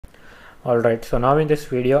Alright, so now in this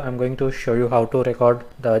video I'm going to show you how to record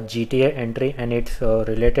the GTA entry and its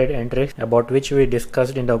related entries about which we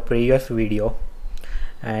discussed in the previous video.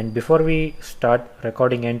 And before we start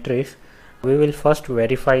recording entries, we will first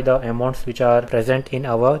verify the amounts which are present in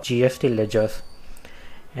our GST ledgers.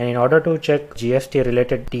 And in order to check GST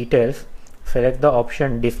related details, select the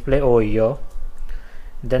option display over here,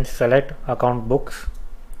 then select account books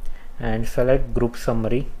and select group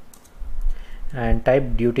summary and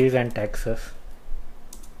type duties and taxes.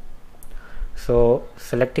 So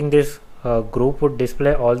selecting this group would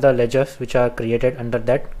display all the ledgers which are created under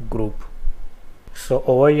that group. So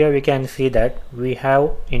over here we can see that we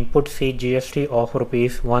have input C GST of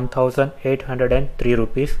rupees 1803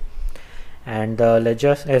 rupees, and the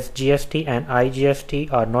ledgers SGST and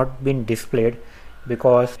IGST are not been displayed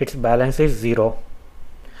because its balance is 0.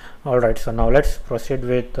 Alright, so now let's proceed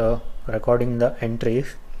with recording the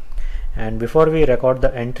entries. And before we record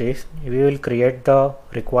the entries, we will create the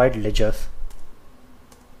required ledgers.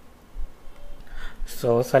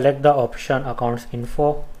 So select the option accounts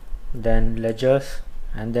info, then ledgers,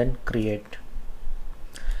 and then create.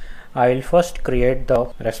 I will first create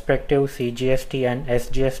the respective CGST and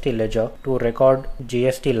SGST ledger to record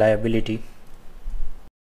GST liability.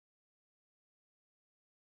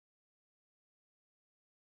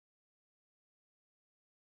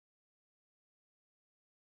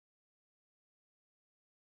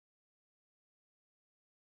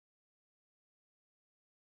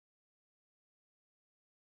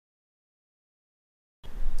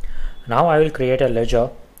 Now I will create a ledger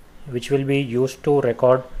which will be used to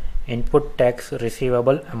record input tax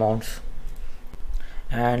receivable amounts,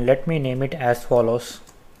 and let me name it as follows.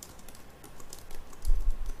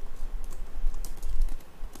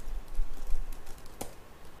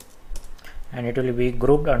 And it will be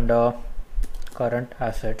grouped under current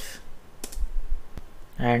assets,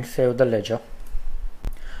 and save the ledger.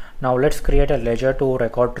 Now let's create a ledger to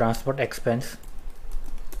record transport expense,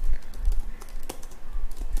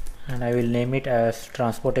 and I will name it as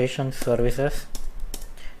transportation services,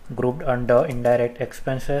 grouped under indirect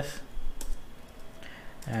expenses,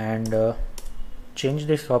 and change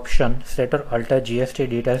this option set or alter GST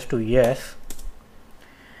details to yes,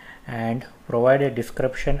 and provide a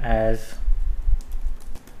description as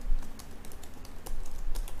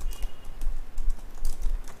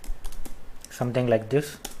something like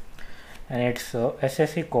this, and its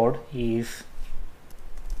SSC code is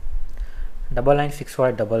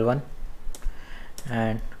 996511,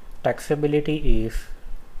 and taxability is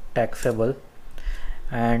taxable,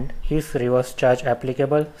 and is reverse charge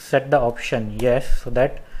applicable? Set the option yes, so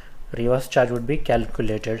that reverse charge would be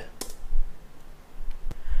calculated.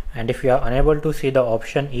 And if you are unable to see the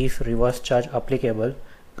option is reverse charge applicable,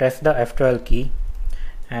 press the F12 key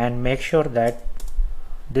and make sure that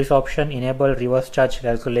this option enable reverse charge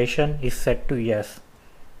calculation is set to yes,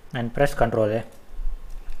 and press Ctrl A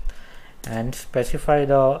and specify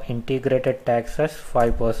the integrated tax as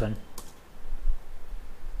 5%,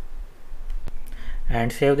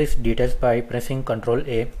 and save these details by pressing Ctrl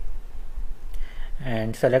A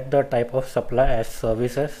and select the type of supply as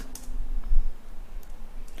services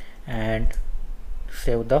and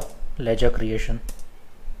save the ledger creation.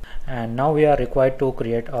 And now we are required to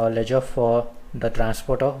create a ledger for the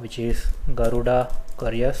transporter, which is Garuda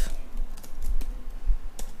Couriers,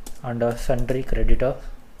 under sundry creditor,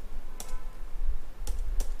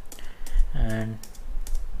 and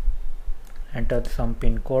enter some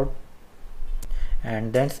pin code,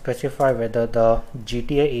 and then specify whether the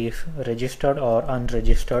GTA is registered or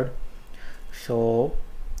unregistered. So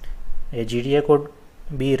a GTA could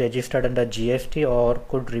be registered under GST or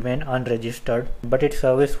could remain unregistered, but its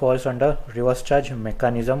service falls under reverse charge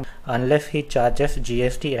mechanism unless he charges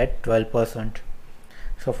GST at 12%.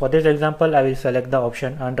 So for this example, I will select the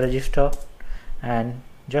option unregistered and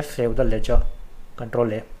just save the ledger.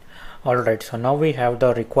 Ctrl A. Alright, so now we have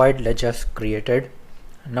the required ledgers created.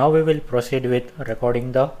 Now we will proceed with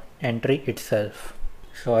recording the entry itself.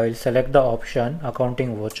 So I will select the option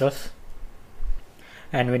accounting vouchers,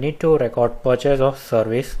 and we need to record purchase of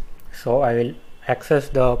service. So I will access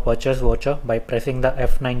the purchase voucher by pressing the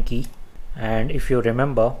F9 key. And if you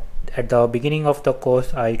remember, at the beginning of the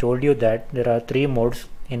course I told you that there are 3 modes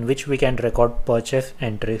in which we can record purchase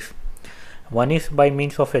entries. One is by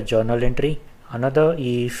means of a journal entry, another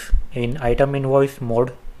is in item invoice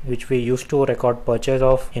mode, which we use to record purchase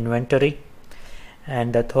of inventory,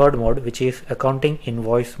 and the third mode, which is accounting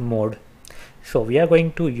invoice mode. So we are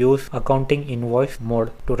going to use accounting invoice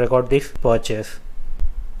mode to record this purchase.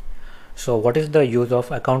 So what is the use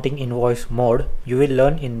of accounting invoice mode? You will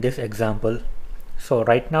learn in this example. So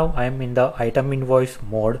right now I am in the item invoice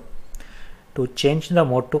mode. To change the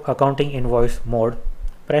mode to accounting invoice mode,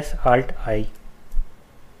 press Alt I.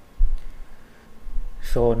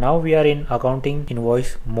 So now we are in accounting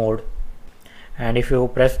invoice mode, and if you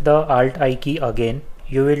press the Alt I key again,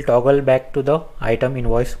 you will toggle back to the item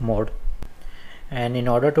invoice mode. And in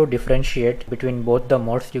order to differentiate between both the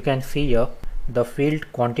modes, you can see here the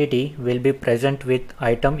field quantity will be present with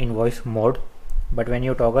item invoice mode, but when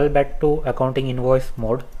you toggle back to accounting invoice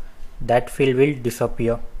mode, that field will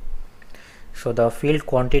disappear. So the field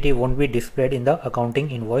quantity won't be displayed in the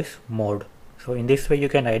accounting invoice mode. So in this way you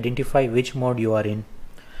can identify which mode you are in.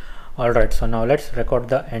 Alright, so now let's record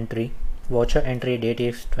the entry. Voucher entry date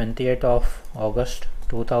is 28th of August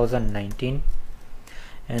 2019,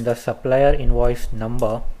 and the supplier invoice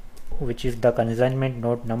number, which is the consignment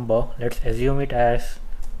note number, let's assume it as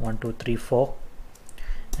 1234,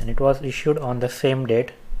 and it was issued on the same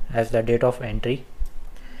date as the date of entry.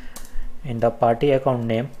 In the party account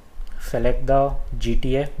name, select the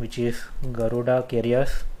GTA, which is Garuda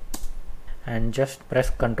Carriers, and just press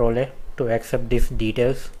Ctrl A to accept these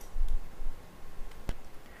details.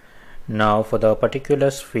 Now for the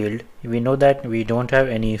particulars field, we know that we don't have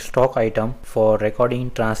any stock item for recording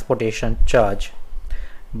transportation charge,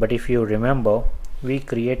 but if you remember, we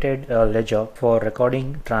created a ledger for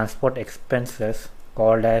recording transport expenses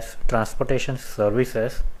called as transportation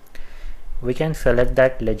services. We can select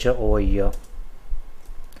that ledger over here.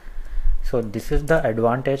 So this is the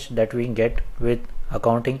advantage that we get with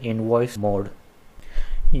accounting invoice mode.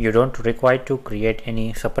 You don't require to create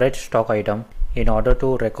any separate stock item in order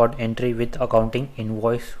to record entry with accounting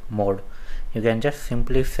invoice mode. You can just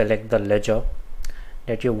simply select the ledger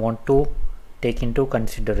that you want to take into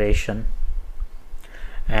consideration.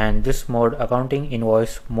 And this mode, accounting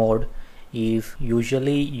invoice mode, is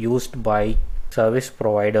usually used by service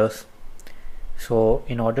providers. So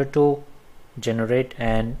in order to generate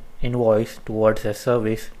an invoice towards a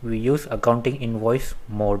service, we use accounting invoice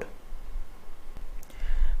mode.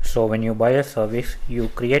 So when you buy a service, you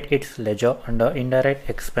create its ledger under indirect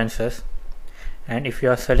expenses, and if you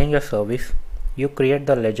are selling a service, you create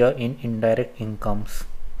the ledger in indirect incomes,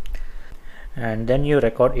 and then you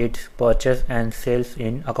record its purchase and sales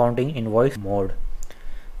in accounting invoice mode.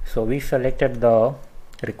 So we selected the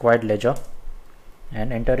required ledger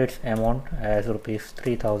and enter its amount as rupees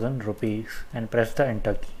 3000 rupees and press the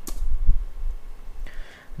enter key.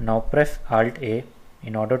 Now press Alt A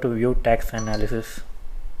in order to view tax analysis.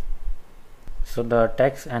 So the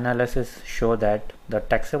tax analysis show that the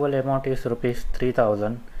taxable amount is rupees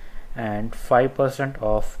 3000 and 5%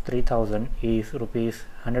 of 3000 is rupees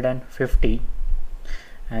 150,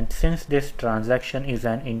 and since this transaction is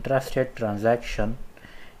an intrastate transaction,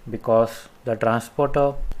 because the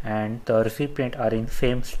transporter and the recipient are in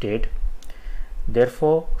same state,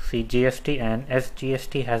 therefore CGST and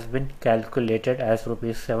SGST has been calculated as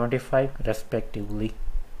rupees 75 respectively.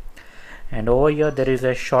 And over here there is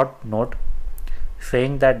a short note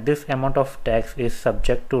saying that this amount of tax is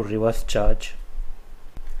subject to reverse charge.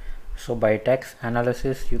 So by tax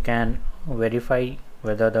analysis you can verify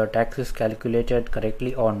whether the tax is calculated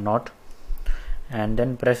correctly or not, and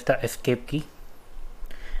then press the escape key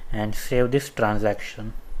and save this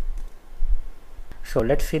transaction. So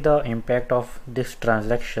let's see the impact of this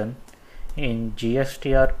transaction in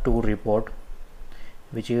GSTR2 report,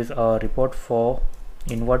 which is a report for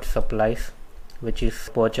inward supplies, which is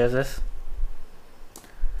purchases.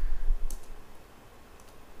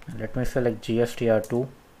 Let me select GSTR2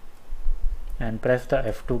 and press the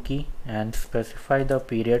F2 key and specify the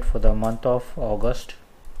period for the month of August.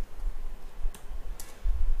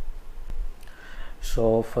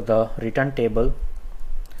 So for the return table,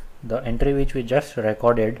 the entry which we just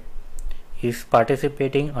recorded is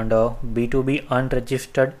participating under B2B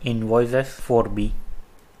unregistered invoices 4B.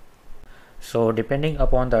 So depending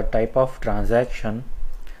upon the type of transaction,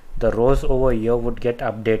 the rows over here would get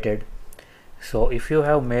updated. So if you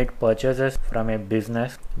have made purchases from a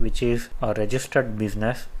business which is a registered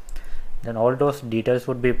business, then all those details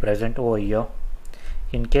would be present over here.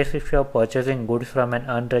 In case if you are purchasing goods from an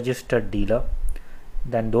unregistered dealer,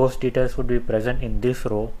 then those details would be present in this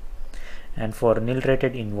row. And for nil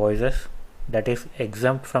rated invoices, that is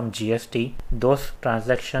exempt from GST, those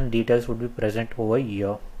transaction details would be present over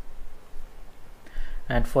here.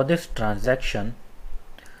 And for this transaction,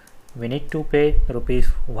 we need to pay rupees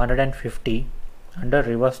 150 under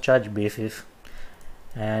reverse charge basis,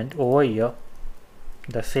 and over here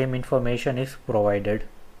the same information is provided,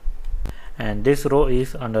 and this row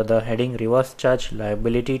is under the heading reverse charge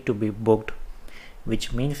liability to be booked,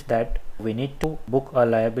 which means that we need to book a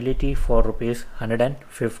liability for rupees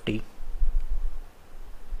 150.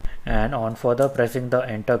 And on further pressing the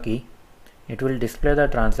enter key, it will display the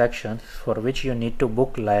transactions for which you need to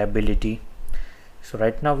book liability. So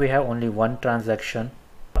right now we have only one transaction,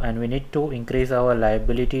 and we need to increase our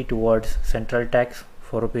liability towards central tax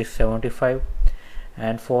for ₹75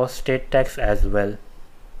 and for state tax as well.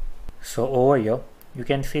 So over here you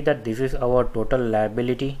can see that this is our total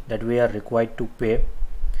liability that we are required to pay,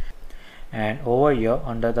 and over here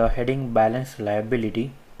under the heading balance liability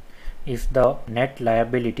is the net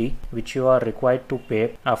liability which you are required to pay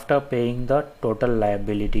after paying the total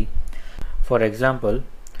liability. For example,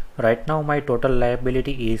 right now my total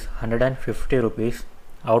liability is ₹150,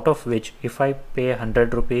 out of which if I pay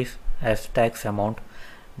 ₹100 as tax amount,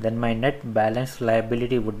 then my net balance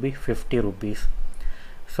liability would be ₹50.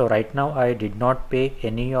 So right now I did not pay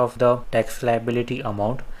any of the tax liability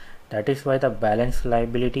amount. That is why the balance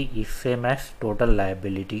liability is same as total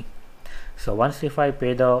liability. So once if I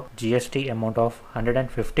pay the GST amount of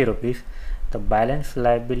 ₹150, the balance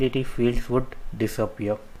liability fields would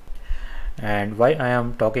disappear. And why I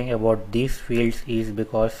am talking about these fields is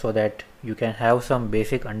because so that you can have some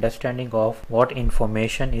basic understanding of what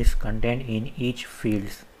information is contained in each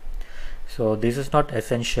fields. So this is not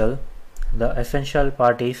essential. The essential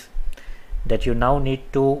part is that you now need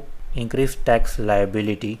to increase tax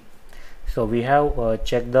liability. So we have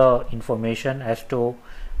checked the information as to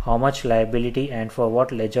how much liability and for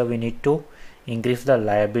what ledger we need to increase the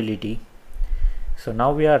liability. So now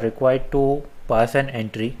we are required to pass an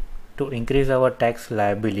entry to increase our tax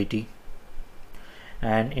liability,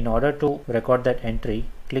 and in order to record that entry,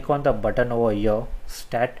 click on the button over here,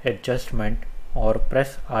 Stat Adjustment, or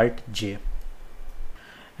press Alt J,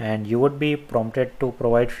 and you would be prompted to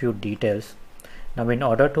provide few details. Now in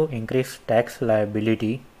order to increase tax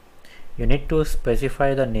liability, you need to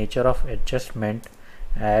specify the nature of adjustment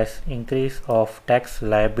as increase of tax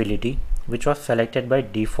liability, which was selected by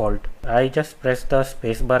default. I just press the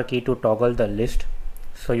spacebar key to toggle the list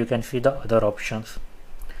so you can see the other options.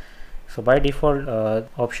 So by default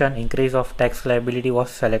option increase of tax liability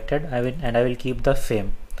was selected. I will keep the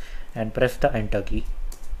same and press the enter key,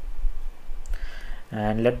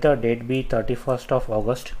 and let the date be 31st of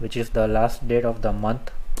August, which is the last date of the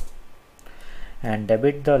month, and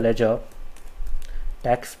debit the ledger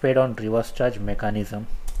tax paid on reverse charge mechanism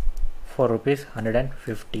for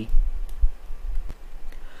 ₹150.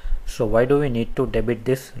 So why do we need to debit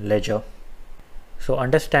this ledger? So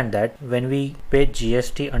understand that when we pay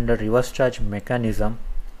GST under reverse charge mechanism,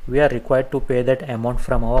 we are required to pay that amount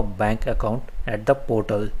from our bank account at the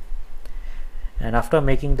portal, and after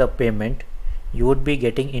making the payment you would be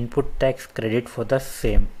getting input tax credit for the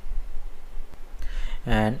same,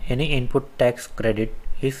 and any input tax credit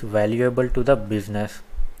is valuable to the business,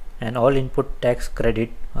 and all input tax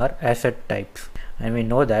credit are asset types, and we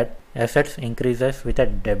know that assets increases with a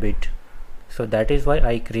debit. So that is why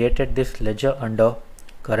I created this ledger under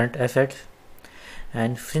current assets,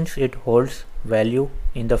 and since it holds value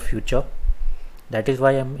in the future, that is why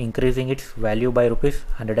I am increasing its value by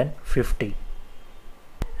 ₹150,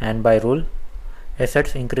 and by rule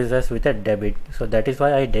assets increases with a debit, so that is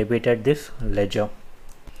why I debited this ledger.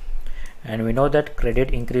 And we know that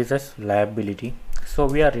credit increases liability, so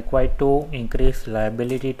we are required to increase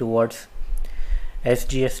liability towards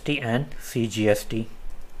SGST and CGST.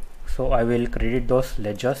 So I will credit those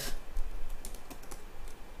ledgers,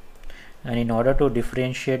 and in order to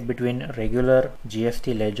differentiate between regular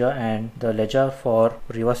GST ledger and the ledger for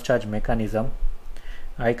reverse charge mechanism,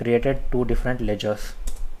 I created two different ledgers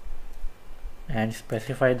and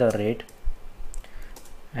specify the rate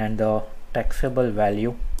and the taxable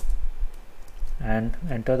value and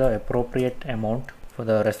enter the appropriate amount for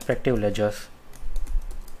the respective ledgers.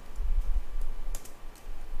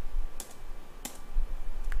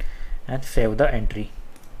 And save the entry.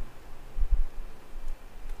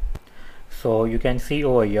 So you can see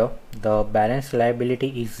over here the balance liability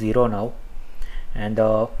is 0 now, and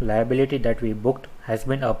the liability that we booked has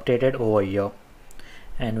been updated over here.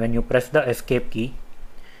 And when you press the escape key,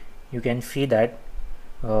 you can see that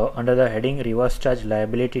under the heading reverse charge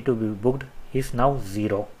liability to be booked is now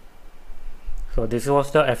 0. So this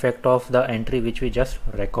was the effect of the entry which we just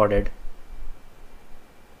recorded.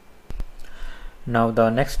 Now the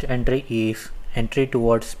next entry is entry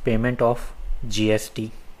towards payment of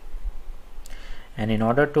GST, and in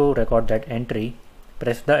order to record that entry,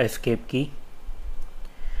 press the escape key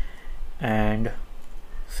and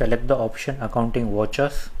select the option accounting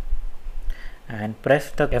vouchers and press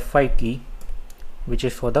the F5 key, which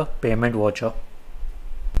is for the payment voucher.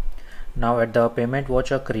 Now at the payment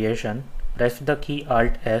voucher creation, press the key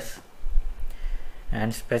Alt S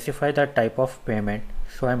and specify the type of payment.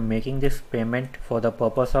 So I am making this payment for the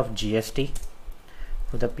purpose of GST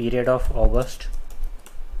for the period of August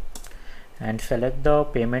and select the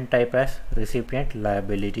payment type as recipient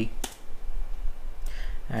liability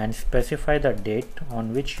and specify the date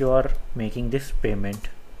on which you are making this payment.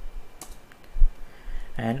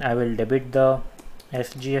 And I will debit the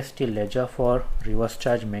SGST ledger for reverse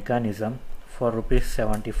charge mechanism for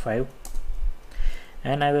 ₹75,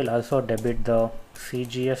 and I will also debit the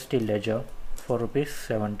CGST ledger for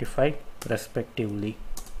 ₹75 respectively,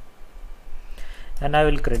 and I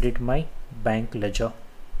will credit my bank ledger.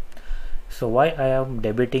 So why I am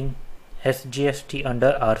debiting SGST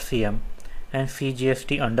under RCM and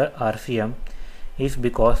CGST under RCM is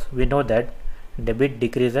because we know that debit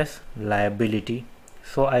decreases liability.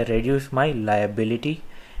 So I reduce my liability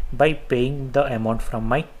by paying the amount from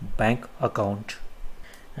my bank account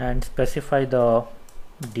and specify the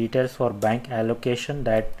details for bank allocation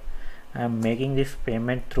that I am making this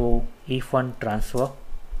payment through eFund transfer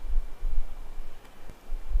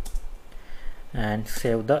and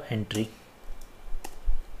save the entry.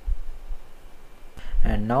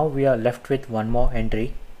 And now we are left with one more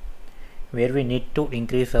entry where we need to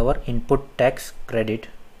increase our input tax credit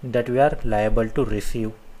that we are liable to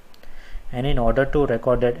receive. And in order to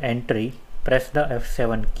record that entry, press the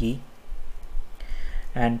F7 key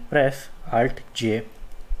and press Alt J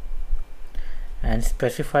and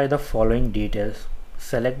specify the following details.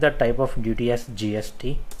 Select the type of duty as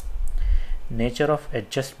GST, nature of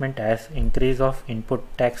adjustment as increase of input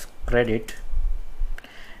tax credit,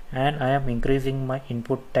 and I am increasing my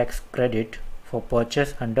input tax credit for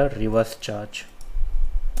purchase under reverse charge,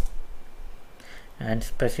 and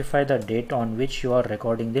specify the date on which you are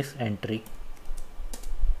recording this entry.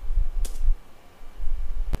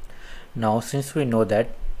 Now since we know that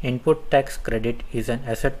input tax credit is an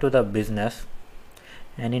asset to the business,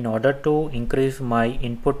 and in order to increase my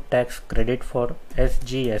input tax credit for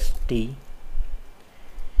SGST,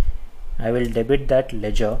 I will debit that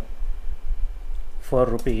ledger for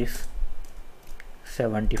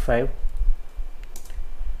 ₹75,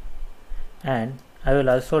 and I will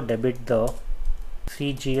also debit the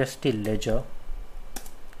CGST ledger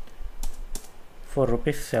for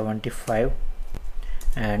 ₹75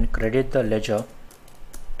 and credit the ledger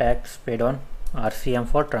tax paid on RCM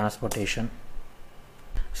for transportation.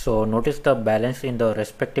 So notice the balance in the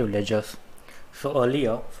respective ledgers. So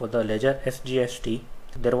earlier for the ledger SGST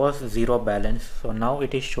there was zero balance, so now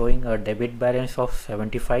it is showing a debit balance of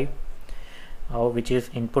 75 which is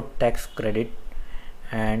input tax credit,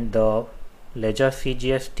 and the ledger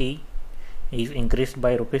CGST is increased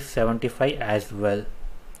by ₹75 as well,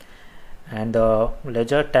 and the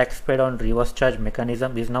ledger tax paid on reverse charge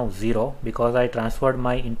mechanism is now 0 because I transferred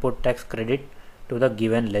my input tax credit to the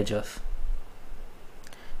given ledgers,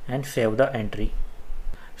 and save the entry.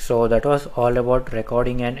 So that was all about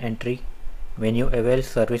recording an entry when you avail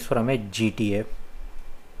service from a GTA.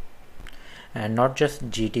 And not just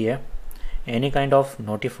GTA, any kind of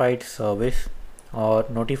notified service or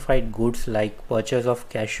notified goods like purchase of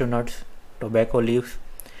cashew nuts, tobacco leaves,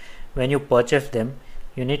 when you purchase them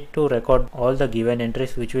you need to record all the given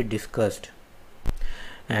entries which we discussed.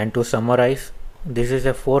 And to summarize, this is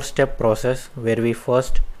a 4-step process where we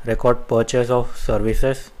first record purchase of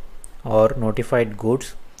services or notified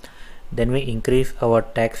goods, then we increase our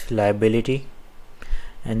tax liability,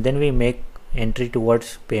 and then we make entry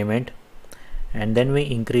towards payment, and then we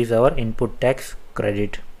increase our input tax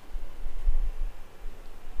credit.